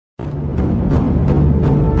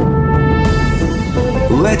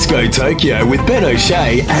Let's Go Tokyo with Ben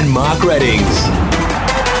O'Shea and Mark Reddings.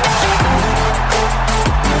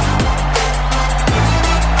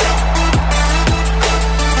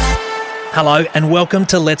 Hello and welcome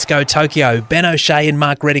to Let's Go Tokyo. Ben O'Shea and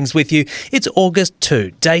Mark Reddings with you. It's August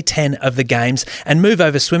 2, day 10 of the Games, and move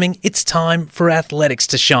over swimming, it's time for athletics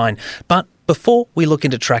to shine. But before we look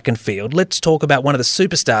into track and field, let's talk about one of the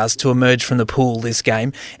superstars to emerge from the pool this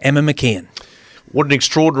game, Emma McKeon. What an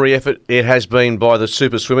extraordinary effort it has been by the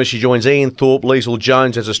super swimmer. She joins Ian Thorpe, Liesl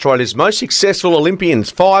Jones as Australia's most successful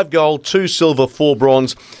Olympians. 5 gold, 2 silver, 4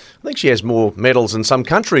 bronze. I think she has more medals than some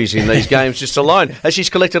countries in these games just alone, as she's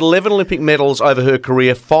collected 11 Olympic medals over her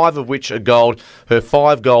career, 5 of which are gold. Her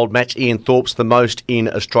 5 gold match Ian Thorpe's the most in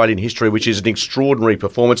Australian history, which is an extraordinary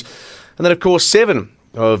performance. And then, of course, 7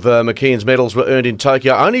 of McKeon's medals were earned in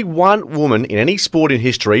Tokyo. Only one woman in any sport in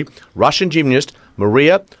history, Russian gymnast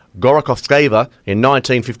Maria Gorokovskaya in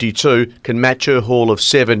 1952, can match her haul of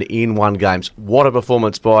 7 in one games. What a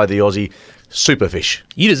performance by the Aussie superfish.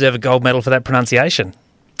 You deserve a gold medal for that pronunciation.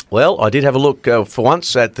 Well, I did have a look for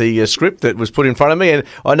once at the script that was put in front of me, and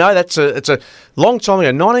I know it's a long time ago,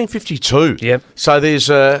 1952. Yep. So there's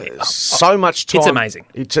so much time. It's amazing.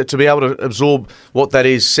 To be able to absorb what that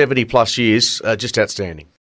is, 70 plus years, just outstanding.